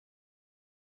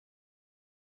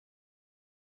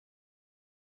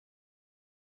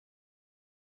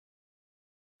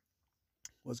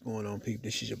What's going on, people?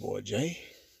 This is your boy Jay,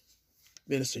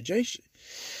 Minister Jaye,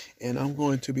 and I'm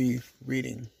going to be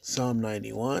reading Psalm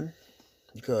 91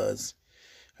 because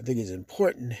I think it's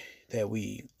important that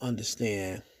we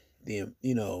understand that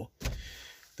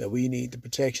we need the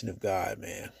protection of God,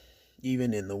 man,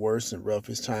 even in the worst and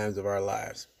roughest times of our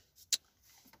lives.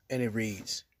 And it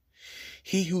reads,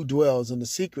 "He who dwells in the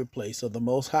secret place of the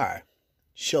Most High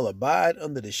shall abide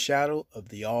under the shadow of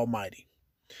the Almighty.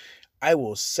 I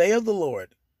will say of the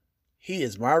Lord, He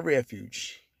is my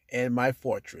refuge and my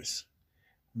fortress.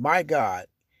 My God,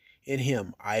 in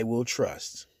him I will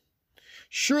trust.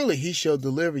 Surely he shall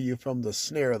deliver you from the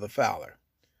snare of the fowler,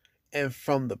 and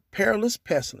from the perilous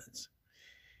pestilence.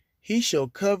 He shall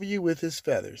cover you with his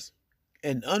feathers,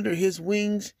 and under his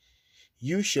wings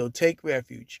you shall take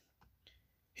refuge.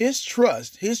 His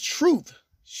truth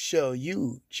shall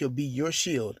be your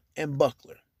shield and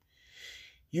buckler.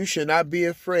 You shall not be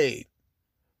afraid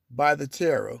by the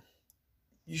terror.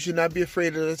 You should not be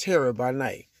afraid of the terror by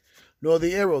night, nor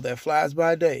the arrow that flies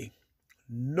by day,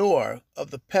 nor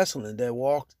of the pestilence that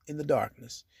walks in the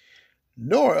darkness,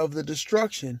 nor of the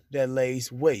destruction that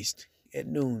lays waste at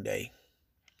noonday.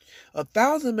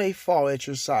 1,000 may fall at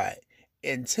your side,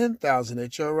 and 10,000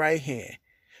 at your right hand,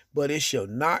 but it shall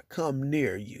not come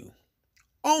near you.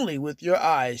 Only with your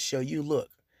eyes shall you look,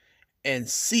 and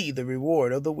see the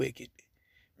reward of the wicked,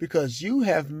 because you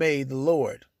have made the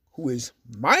Lord, who is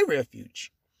my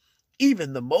refuge,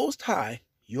 even the Most High,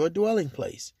 your dwelling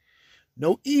place.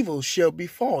 No evil shall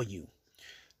befall you,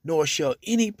 nor shall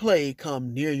any plague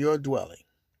come near your dwelling.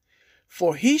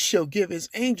 For he shall give his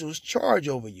angels charge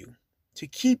over you, to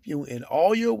keep you in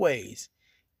all your ways.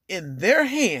 In their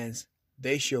hands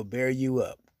they shall bear you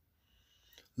up,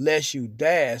 lest you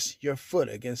dash your foot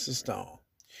against a stone.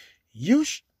 You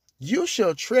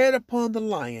shall tread upon the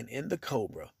lion and the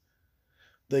cobra,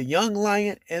 the young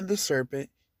lion and the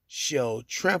serpent shall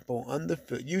trample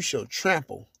underfoot. You shall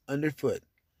trample underfoot.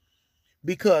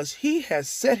 Because he has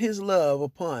set his love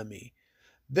upon me,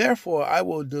 therefore I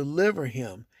will deliver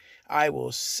him. I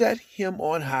will set him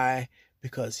on high,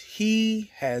 because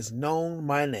he has known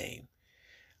my name.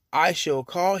 He shall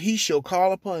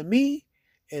call upon me,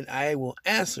 and I will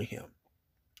answer him.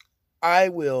 I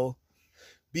will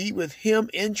be with him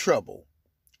in trouble.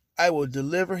 I will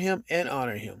deliver him and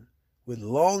honor him. With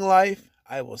long life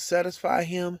I will satisfy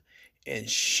him and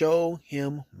show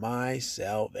him my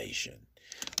salvation."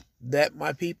 That,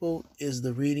 my people, is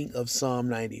the reading of Psalm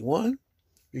 91,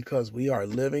 because we are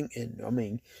living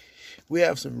in, we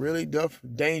have some really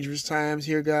dangerous times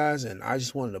here, guys, and I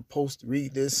just wanted to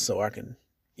read this so I can,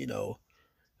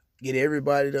 get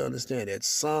everybody to understand that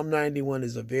Psalm 91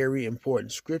 is a very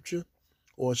important scripture,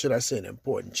 or should I say an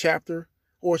important chapter,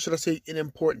 or should I say an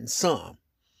important psalm.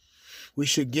 We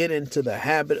should get into the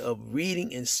habit of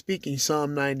reading and speaking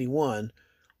Psalm 91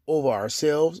 over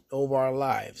ourselves, over our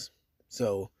lives.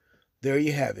 So, there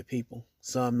you have it, people.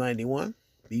 Psalm 91.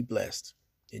 Be blessed.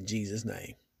 In Jesus'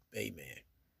 name, amen.